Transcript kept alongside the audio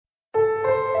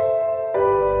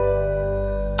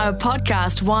A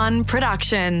Podcast One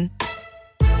production.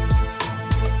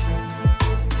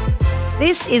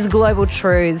 This is Global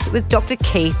Truths with Dr.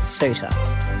 Keith Suter.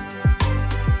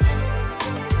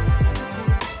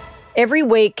 Every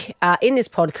week in this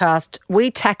podcast,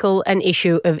 we tackle an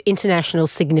issue of international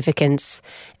significance,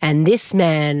 and this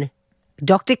man,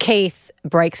 Dr. Keith,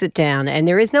 breaks it down. And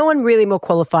there is no one really more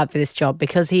qualified for this job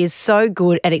because he is so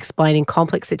good at explaining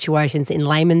complex situations in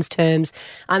layman's terms.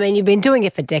 I mean, you've been doing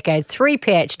it for decades, 3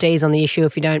 PhDs on the issue,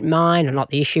 if you don't mind, or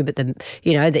not the issue, but the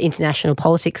international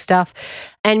politics stuff.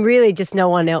 And really just no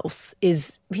one else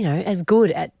is, as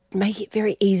good at make it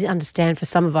very easy to understand for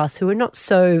some of us who are not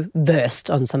so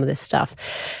versed on some of this stuff.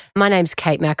 My name's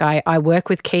Kate Mack. I work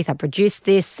with Keith. I produce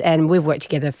this, and we've worked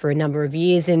together for a number of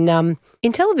years in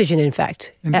television, in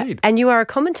fact. Indeed. And you are a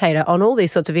commentator on all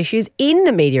these sorts of issues in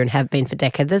the media and have been for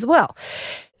decades as well.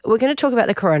 We're going to talk about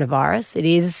the coronavirus. It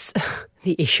is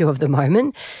the issue of the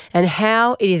moment and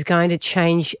how it is going to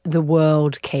change the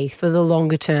world, Keith, for the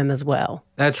longer term as well.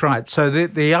 That's right. So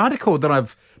the article that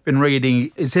I've been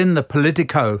reading is in the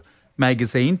Politico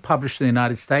magazine, published in the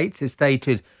United States. It's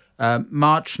dated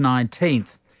March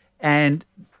 19th. And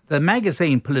the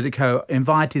magazine Politico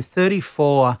invited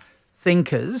 34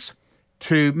 thinkers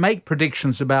to make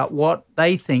predictions about what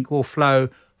they think will flow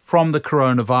from the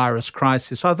coronavirus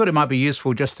crisis. So I thought it might be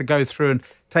useful just to go through and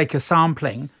take a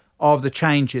sampling of the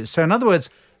changes. So in other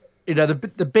words,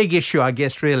 the big issue, I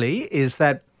guess, really, is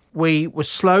that we were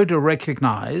slow to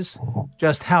recognise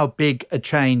just how big a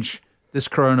change this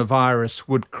coronavirus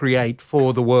would create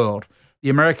for the world. The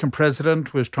American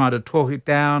president was trying to talk it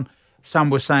down. Some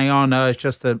were saying, oh, no, it's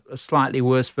just a slightly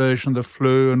worse version of the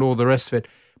flu and all the rest of it.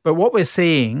 But what we're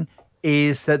seeing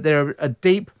is that there are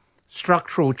deep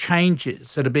structural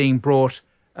changes that are being brought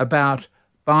about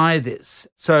by this.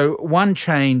 So one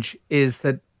change is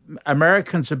that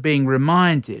Americans are being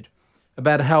reminded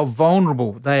about how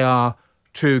vulnerable they are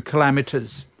to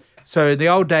calamities. So in the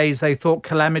old days, they thought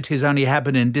calamities only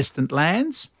happen in distant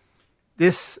lands.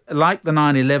 This, like the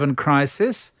 9/11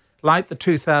 crisis, like the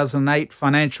 2008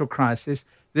 financial crisis,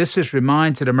 this has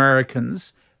reminded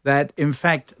Americans that, in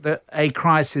fact, a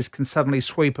crisis can suddenly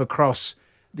sweep across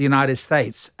the United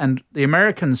States. And the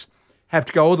Americans have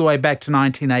to go all the way back to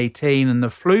 1918 and the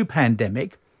flu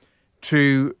pandemic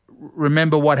to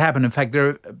remember what happened. In fact,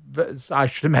 I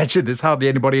should imagine there's hardly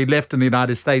anybody left in the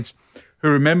United States who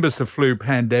remembers the flu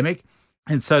pandemic.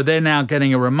 And so they're now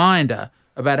getting a reminder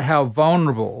about how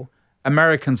vulnerable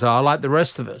Americans are, like the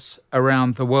rest of us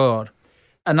around the world.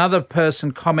 Another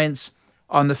person comments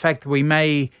on the fact that we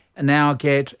may now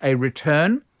get a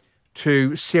return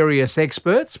to serious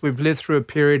experts. We've lived through a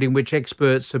period in which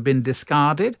experts have been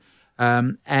discarded.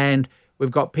 And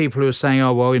we've got people who are saying,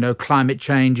 oh, well, climate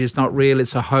change is not real,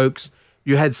 it's a hoax.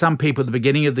 You had some people at the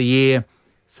beginning of the year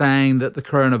saying that the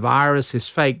coronavirus is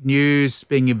fake news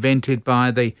being invented by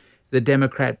the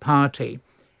Democrat Party.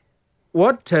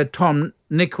 What Tom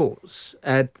Nichols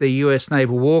at the US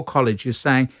Naval War College is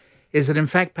saying is that, in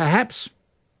fact, perhaps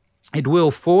it will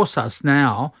force us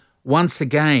now, once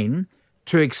again,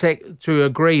 to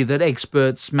agree that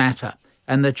experts matter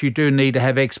and that you do need to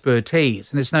have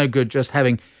expertise. And it's no good just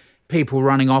having people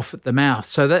running off at the mouth.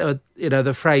 So, that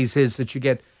the phrase is that you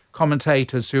get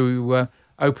commentators who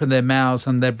open their mouths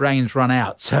and their brains run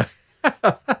out.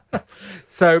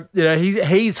 So,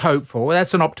 he's hopeful.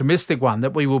 That's an optimistic one,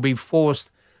 that we will be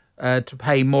forced to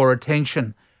pay more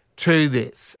attention to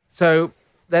this. So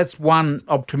that's one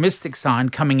optimistic sign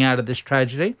coming out of this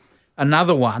tragedy.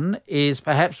 Another one is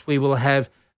perhaps we will have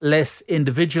less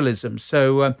individualism.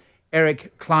 So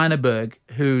Eric Kleinerberg,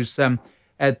 who's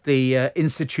at the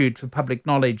Institute for Public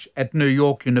Knowledge at New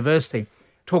York University,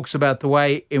 talks about the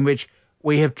way in which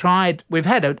we've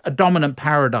had a dominant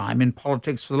paradigm in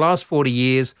politics for the last 40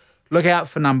 years. Look out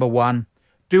for number one.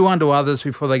 Do unto others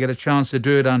before they get a chance to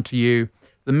do it unto you.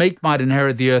 The meek might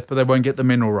inherit the earth, but they won't get the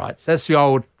mineral rights. That's the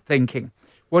old thinking.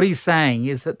 What he's saying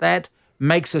is that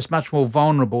makes us much more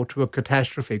vulnerable to a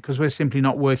catastrophe because we're simply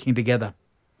not working together.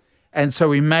 And so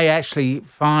we may actually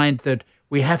find that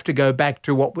we have to go back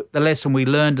to the lesson we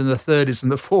learned in the 30s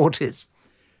and the 40s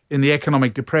in the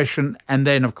economic depression and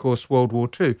then, of course, World War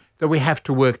II, that we have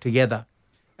to work together.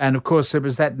 And, of course, it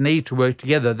was that need to work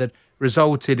together that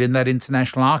resulted in that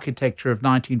international architecture of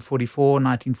 1944,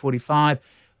 1945,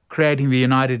 creating the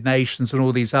United Nations and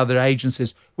all these other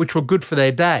agencies, which were good for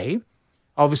their day.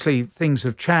 Obviously, things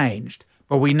have changed,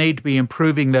 but we need to be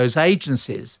improving those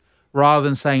agencies rather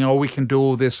than saying, oh, we can do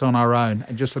all this on our own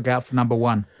and just look out for number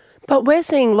one. But we're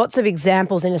seeing lots of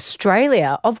examples in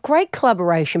Australia of great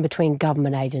collaboration between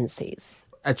government agencies.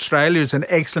 Australia is an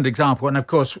excellent example. And, of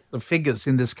course, the figures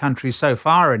in this country so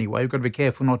far anyway, we've got to be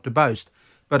careful not to boast,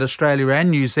 but Australia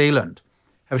and New Zealand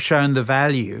have shown the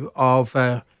value of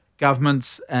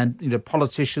governments and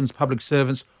politicians, public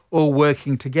servants, all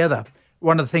working together.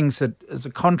 One of the things that is a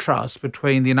contrast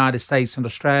between the United States and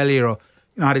Australia, or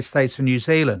United States and New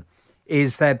Zealand,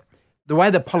 is that the way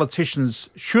that politicians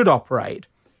should operate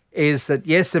is that,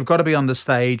 yes, they've got to be on the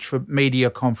stage for media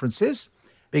conferences,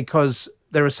 because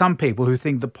there are some people who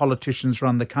think that politicians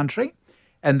run the country,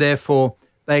 and therefore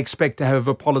they expect to have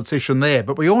a politician there.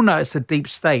 But we all know it's the deep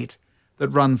state that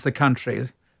runs the country.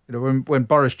 When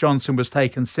Boris Johnson was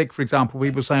taken sick, for example,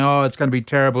 people were saying, oh, it's going to be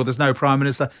terrible, there's no Prime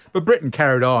Minister. But Britain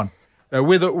carried on.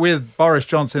 With Boris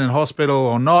Johnson in hospital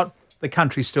or not, the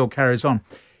country still carries on.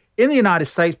 In the United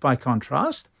States, by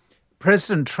contrast,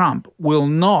 President Trump will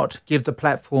not give the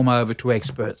platform over to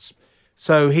experts.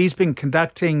 So he's been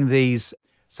conducting these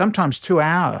sometimes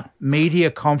 2-hour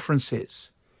media conferences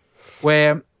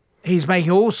where he's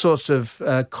making all sorts of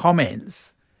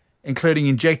comments, including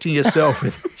injecting yourself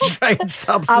with strange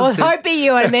substances. I was hoping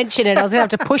you would mention it. I was going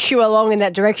to have to push you along in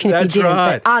that direction if you didn't.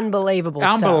 Right. But unbelievable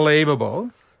stuff.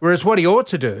 Unbelievable. Whereas what he ought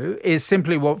to do is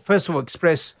simply, first of all,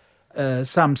 express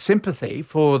some sympathy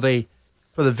for the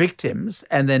victims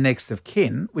and their next of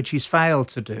kin, which he's failed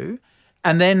to do,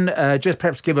 and then just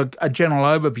perhaps give a general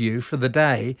overview for the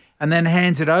day, and then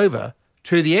hands it over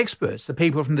to the experts, the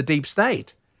people from the deep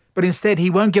state. But instead, he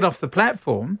won't get off the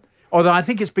platform, although I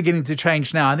think it's beginning to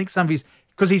change now. I think some of his,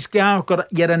 because he's now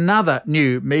got yet another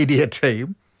new media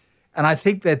team, and I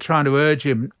think they're trying to urge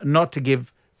him not to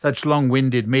give such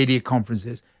long-winded media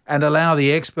conferences and allow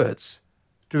the experts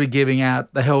to be giving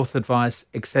out the health advice,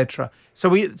 etc. So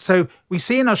we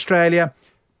see in Australia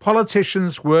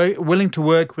politicians willing to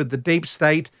work with the deep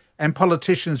state and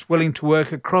politicians willing to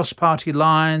work across party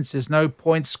lines. There's no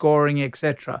point scoring,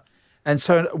 etc. And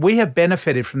so we have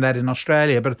benefited from that in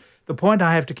Australia. But the point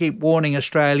I have to keep warning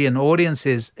Australian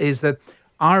audiences is that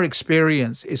our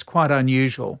experience is quite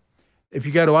unusual. If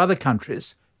you go to other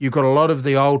countries, you've got a lot of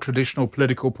the old traditional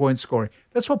political point scoring.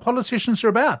 That's what politicians are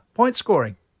about, point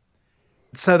scoring.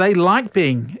 So they like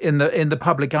being in the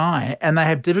public eye, and they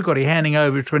have difficulty handing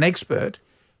over to an expert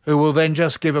who will then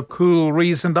just give a cool,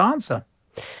 reasoned answer.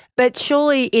 But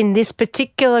surely in this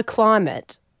particular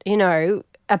climate,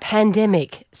 a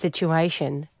pandemic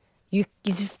situation,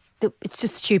 it's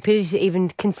just stupidity to even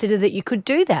consider that you could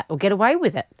do that or get away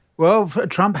with it. Well,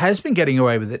 Trump has been getting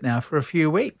away with it now for a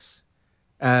few weeks.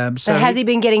 But has he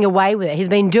been getting away with it? He's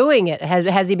been doing it.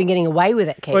 Has he been getting away with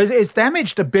it, Keith? Well, it's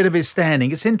damaged a bit of his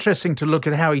standing. It's interesting to look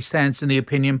at how he stands in the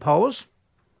opinion polls.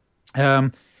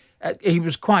 He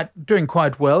was doing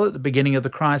quite well at the beginning of the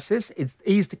crisis.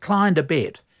 He's declined a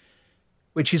bit,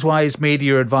 which is why his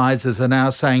media advisors are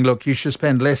now saying, look, you should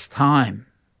spend less time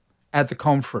at the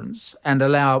conference and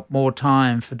allow more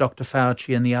time for Dr.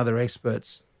 Fauci and the other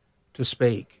experts to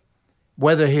speak.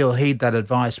 Whether he'll heed that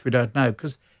advice, we don't know,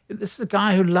 because this is a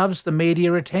guy who loves the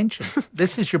media attention.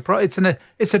 This is your it's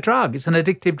a drug. It's an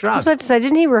addictive drug. I was about to say,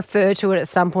 didn't he refer to it at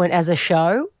some point as a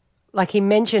show? Like he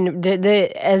mentioned,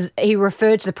 as he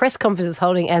referred to the press conference he was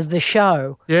holding as the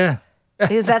show. Yeah.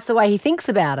 Because that's the way he thinks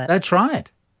about it. That's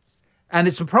right. And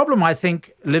it's a problem, I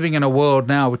think, living in a world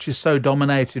now which is so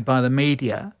dominated by the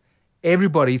media.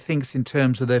 Everybody thinks in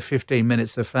terms of their 15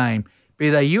 minutes of fame, be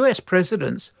they US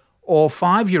presidents or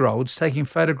 5-year-olds taking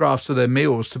photographs of their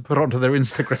meals to put onto their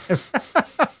Instagram.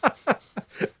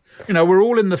 We're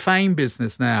all in the fame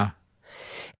business now.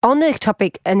 On the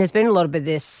topic, and there's been a lot of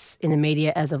this in the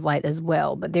media as of late as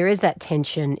well, but there is that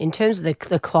tension in terms of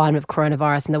the climate of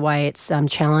coronavirus and the way it's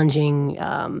challenging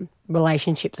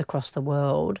relationships across the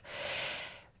world.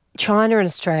 China and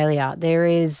Australia, there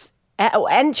is,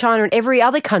 and China and every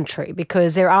other country,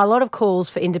 because there are a lot of calls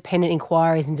for independent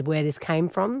inquiries into where this came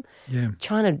from. Yeah.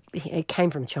 China, it came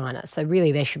from China, so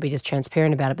really they should be just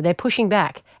transparent about it. But they're pushing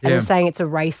back and they're saying it's a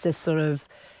racist sort of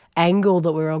angle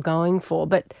that we're all going for.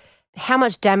 But how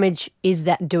much damage is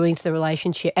that doing to the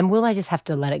relationship, and will they just have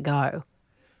to let it go?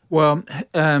 Well,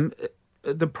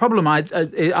 the problem,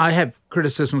 I have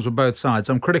criticisms on both sides.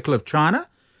 I'm critical of China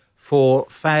for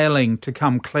failing to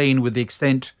come clean with the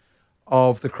extent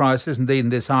of the crisis. Indeed, in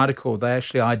this article, they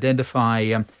actually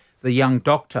identify the young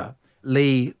doctor,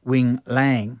 Li Wing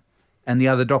Lang, and the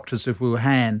other doctors of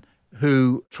Wuhan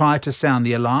who tried to sound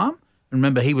the alarm.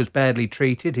 Remember, he was badly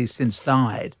treated. He's since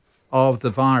died of the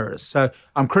virus. So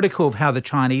I'm critical of how the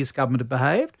Chinese government have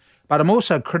behaved, but I'm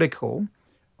also critical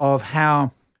of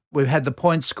how we've had the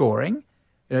point scoring.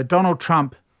 Donald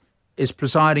Trump is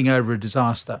presiding over a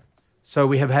disaster. So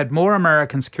we have had more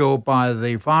Americans killed by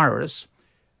the virus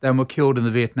than were killed in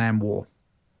the Vietnam War,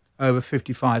 over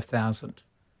 55,000.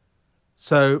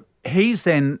 So he's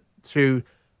then to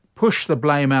pushed the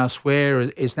blame elsewhere,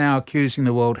 is now accusing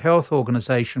the World Health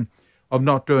Organization of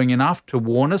not doing enough to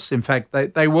warn us. In fact,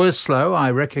 they were slow,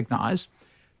 I recognise,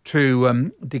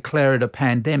 to declare it a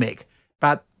pandemic.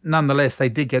 But nonetheless, they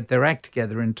did get their act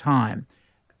together in time.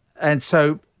 And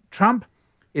so Trump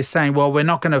is saying, well, we're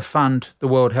not going to fund the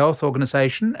World Health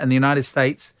Organization, and the United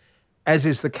States, as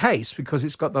is the case because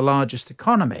it's got the largest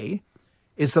economy,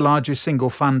 is the largest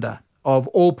single funder of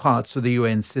all parts of the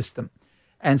UN system.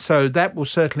 And so that will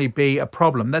certainly be a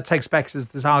problem. That takes back to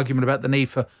this argument about the need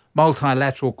for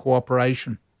multilateral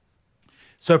cooperation.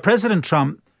 So President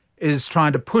Trump is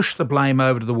trying to push the blame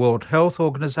over to the World Health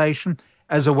Organization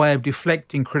as a way of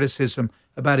deflecting criticism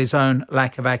about his own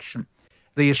lack of action.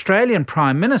 The Australian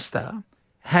Prime Minister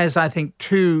has, I think,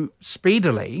 too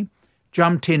speedily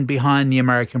jumped in behind the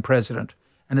American president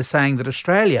and is saying that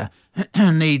Australia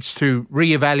needs to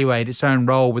reevaluate its own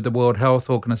role with the World Health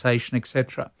Organization,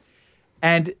 etc.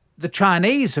 And the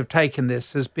Chinese have taken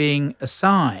this as being a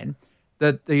sign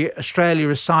that Australia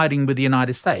is siding with the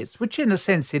United States, which in a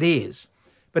sense it is.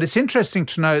 But it's interesting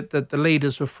to note that the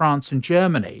leaders of France and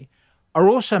Germany are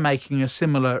also making a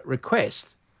similar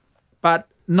request, but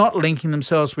not linking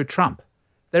themselves with Trump.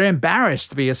 They're embarrassed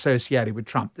to be associated with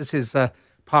Trump. This is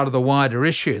part of the wider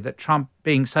issue that Trump,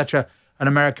 being such an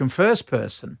American first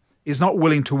person, is not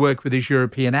willing to work with his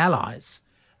European allies.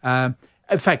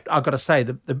 In fact, I've got to say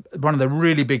that one of the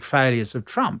really big failures of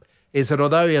Trump is that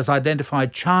although he has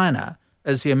identified China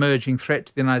as the emerging threat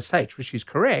to the United States, which is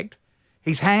correct,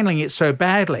 he's handling it so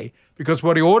badly because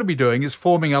what he ought to be doing is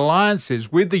forming alliances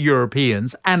with the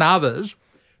Europeans and others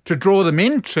to draw them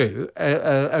into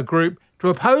a group to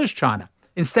oppose China.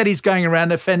 Instead, he's going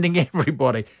around offending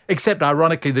everybody, except,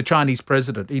 ironically, the Chinese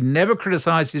president. He never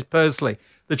criticizes personally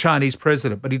the Chinese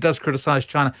president, but he does criticize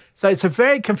China. So it's a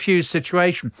very confused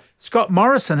situation. Scott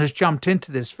Morrison has jumped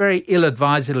into this very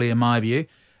ill-advisedly, in my view,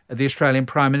 the Australian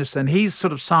Prime Minister, and he's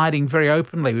sort of siding very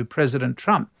openly with President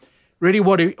Trump. Really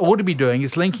what he ought to be doing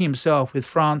is linking himself with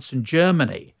France and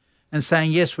Germany and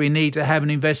saying, yes, we need to have an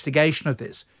investigation of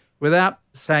this, without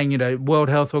saying, World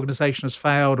Health Organization has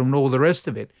failed and all the rest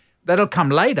of it. That'll come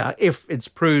later if it's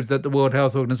proved that the World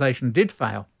Health Organization did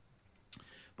fail.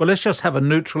 But let's just have a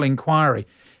neutral inquiry.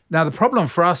 Now, the problem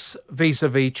for us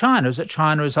vis-a-vis China is that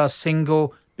China is our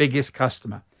single biggest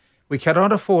customer. We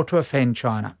cannot afford to offend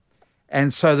China.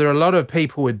 And so there are a lot of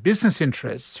people with business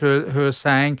interests who are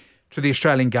saying to the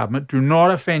Australian government, do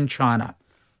not offend China.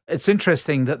 It's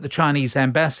interesting that the Chinese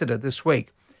ambassador this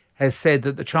week has said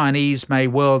that the Chinese may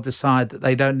well decide that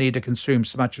they don't need to consume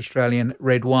so much Australian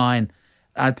red wine.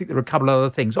 I think there are a couple of other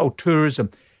things.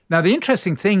 Tourism. Now, the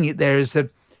interesting thing there is that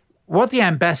what the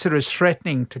ambassador is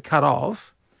threatening to cut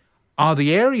off are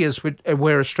the areas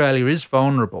where Australia is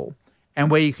vulnerable and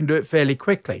where you can do it fairly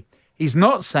quickly. He's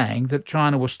not saying that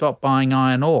China will stop buying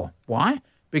iron ore. Why?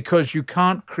 Because you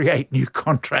can't create new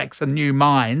contracts and new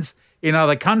mines in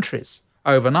other countries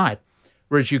overnight,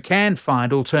 whereas you can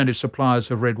find alternative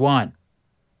suppliers of red wine.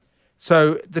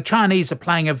 So the Chinese are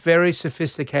playing a very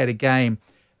sophisticated game.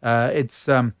 It's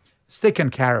stick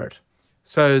and carrot.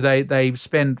 So they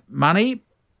spend money,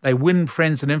 they win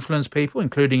friends and influence people,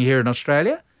 including here in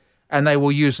Australia, and they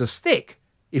will use a stick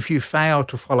if you fail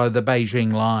to follow the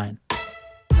Beijing line.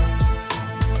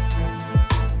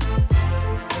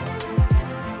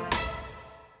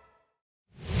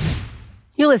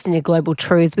 You're listening to Global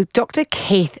Truth with Dr.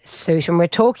 Keith Suter, and we're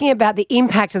talking about the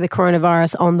impact of the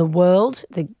coronavirus on the world,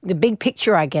 the big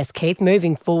picture, I guess, Keith,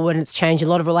 moving forward. And it's changed a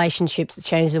lot of relationships. It's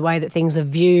changed the way that things are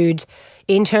viewed,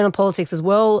 internal politics as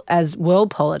well as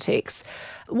world politics.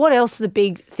 What else are the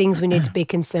big things we need to be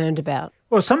concerned about?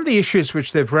 Well, some of the issues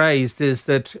which they've raised is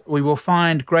that we will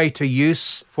find greater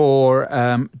use for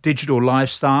digital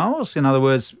lifestyles. In other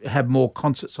words, have more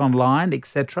concerts online,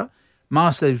 etc.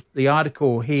 Master, the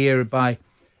article here by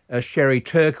Sherry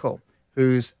Turkle,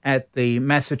 who's at the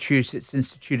Massachusetts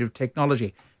Institute of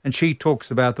Technology. And she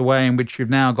talks about the way in which you've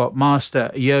now got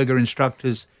master yoga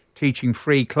instructors teaching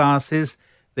free classes.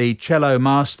 The cello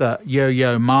master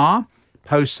Yo-Yo Ma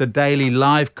posts a daily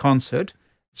live concert.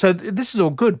 So this is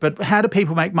all good, but how do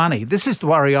people make money? This is the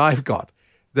worry I've got,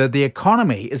 that the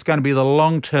economy is going to be the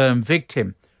long-term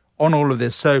victim on all of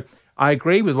this. So I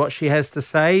agree with what she has to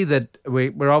say, that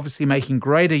we're obviously making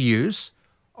greater use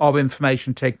of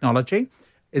information technology.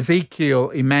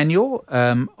 Ezekiel Emanuel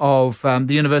of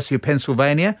the University of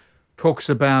Pennsylvania talks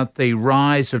about the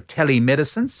rise of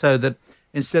telemedicine, so that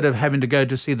instead of having to go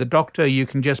to see the doctor, you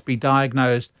can just be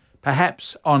diagnosed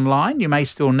perhaps online. You may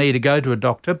still need to go to a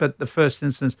doctor, but at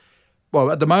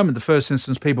the moment, the first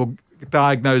instance, people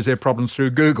diagnose their problems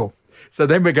through Google. So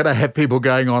then we're going to have people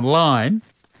going online,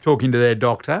 talking to their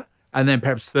doctor, and then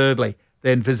perhaps thirdly,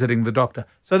 than visiting the doctor.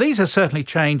 So these are certainly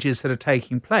changes that are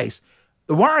taking place.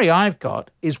 The worry I've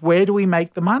got is, where do we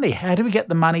make the money? How do we get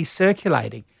the money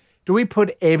circulating? Do we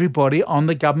put everybody on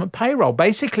the government payroll?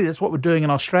 Basically, that's what we're doing in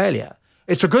Australia.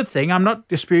 It's a good thing. I'm not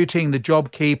disputing the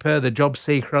JobKeeper, the job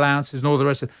seeker allowances and all the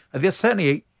rest of it. There's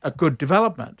certainly a good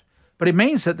development. But it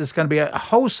means that there's going to be a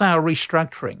wholesale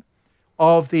restructuring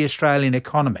of the Australian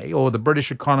economy, or the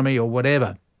British economy, or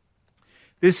whatever.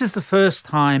 This is the first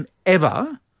time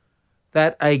ever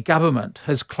that a government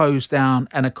has closed down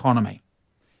an economy.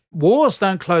 Wars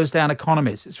don't close down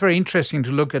economies. It's very interesting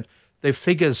to look at the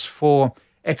figures for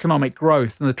economic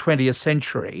growth in the 20th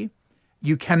century.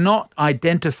 You cannot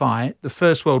identify the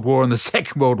First World War and the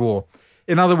Second World War.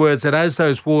 In other words, that as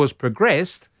those wars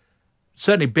progressed,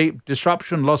 certainly big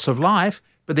disruption, loss of life,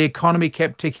 but the economy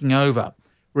kept ticking over.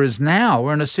 Whereas now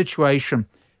we're in a situation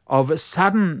of a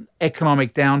sudden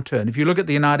economic downturn. If you look at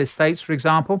the United States, for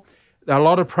example, a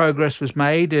lot of progress was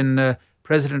made in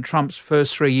President Trump's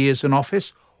first 3 years in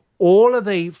office. All of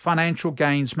the financial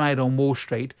gains made on Wall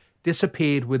Street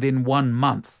disappeared within 1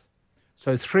 month.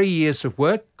 So 3 years of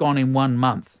work gone in 1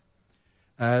 month.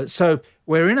 So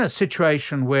we're in a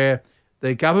situation where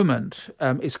the government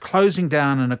is closing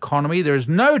down an economy. There is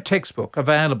no textbook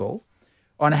available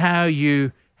on how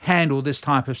you handle this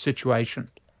type of situation.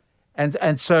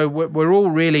 And so we're all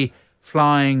really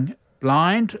flying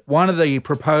blind. One of the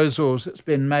proposals that's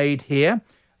been made here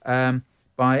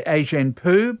by Ajin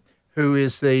Poo, who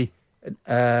is the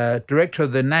director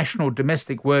of the National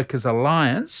Domestic Workers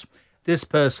Alliance, this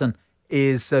person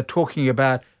is talking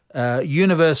about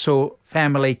universal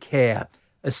family care,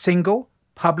 a single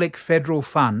public federal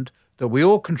fund that we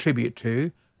all contribute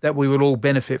to, that we will all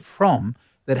benefit from,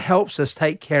 that helps us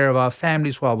take care of our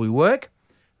families while we work,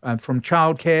 from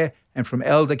childcare and from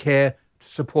elder care to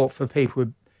support for people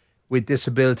with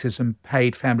disabilities and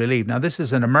paid family leave. Now, this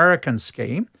is an American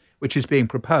scheme which is being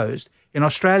proposed. In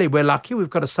Australia, we're lucky. We've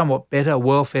got a somewhat better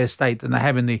welfare state than they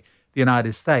have in the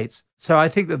United States. So I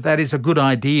think that is a good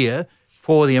idea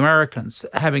for the Americans,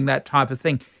 having that type of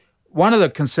thing. One of the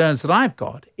concerns that I've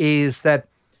got is that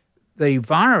the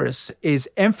virus is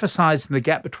emphasizing the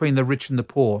gap between the rich and the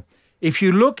poor. If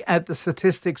you look at the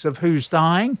statistics of who's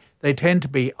dying, they tend to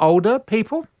be older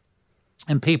people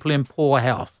and people in poor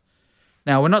health.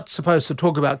 Now, we're not supposed to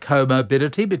talk about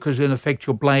comorbidity because, in effect,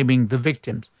 you're blaming the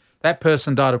victims. That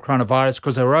person died of coronavirus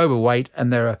because they were overweight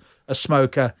and they're a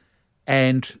smoker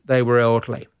and they were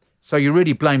elderly. So you're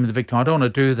really blaming the victim. I don't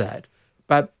want to do that.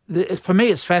 But for me,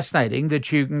 it's fascinating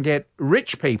that you can get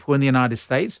rich people in the United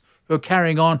States who are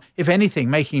carrying on, if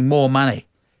anything, making more money.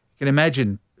 You can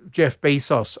imagine Jeff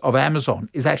Bezos of Amazon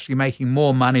is actually making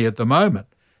more money at the moment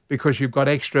because you've got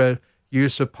extra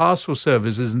use of parcel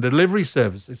services and delivery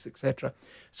services, etc.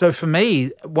 So for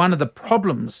me, one of the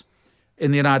problems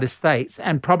in the United States,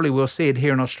 and probably we'll see it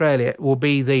here in Australia, will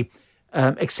be the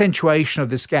accentuation of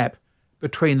this gap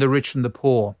between the rich and the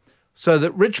poor. So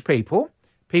that rich people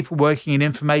working in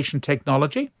information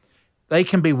technology, they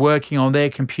can be working on their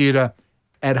computer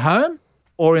at home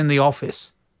or in the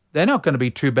office. They're not going to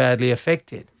be too badly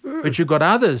affected. But you've got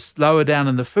others lower down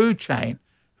in the food chain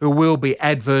who will be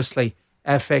adversely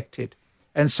affected.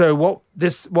 And so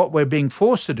what we're being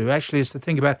forced to do actually is to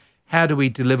think about, how do we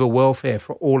deliver welfare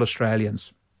for all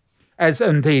Australians? As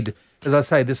indeed, as I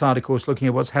say, this article is looking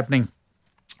at what's happening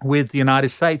with the United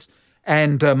States.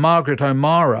 And Margaret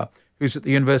O'Mara, who's at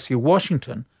the University of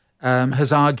Washington,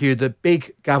 has argued that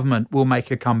big government will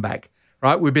make a comeback.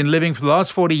 Right? We've been living for the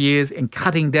last 40 years in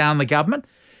cutting down the government.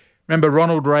 Remember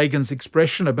Ronald Reagan's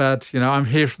expression about, I'm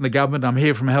here from the government, I'm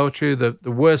here from help you, the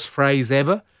worst phrase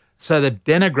ever. So they've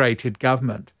denigrated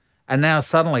government. And now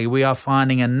suddenly we are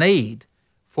finding a need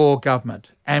for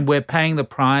government. And we're paying the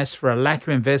price for a lack of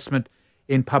investment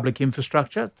in public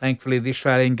infrastructure. Thankfully, the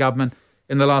Australian government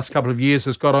in the last couple of years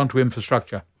has got onto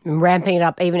infrastructure. Ramping it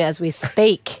up even as we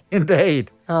speak. Indeed.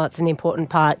 Oh, it's an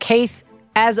important part. Keith,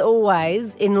 as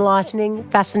always, enlightening,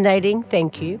 fascinating.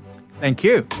 Thank you. Thank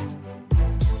you.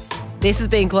 This has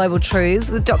been Global Truths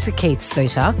with Dr. Keith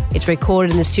Suter. It's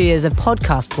recorded in the studios of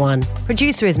Podcast One.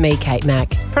 Producer is me, Kate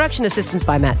Mack. Production assistance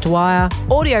by Matt Dwyer.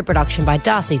 Audio production by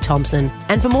Darcy Thompson.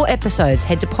 And for more episodes,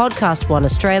 head to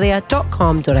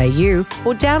podcastoneaustralia.com.au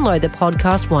or download the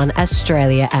Podcast One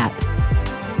Australia app.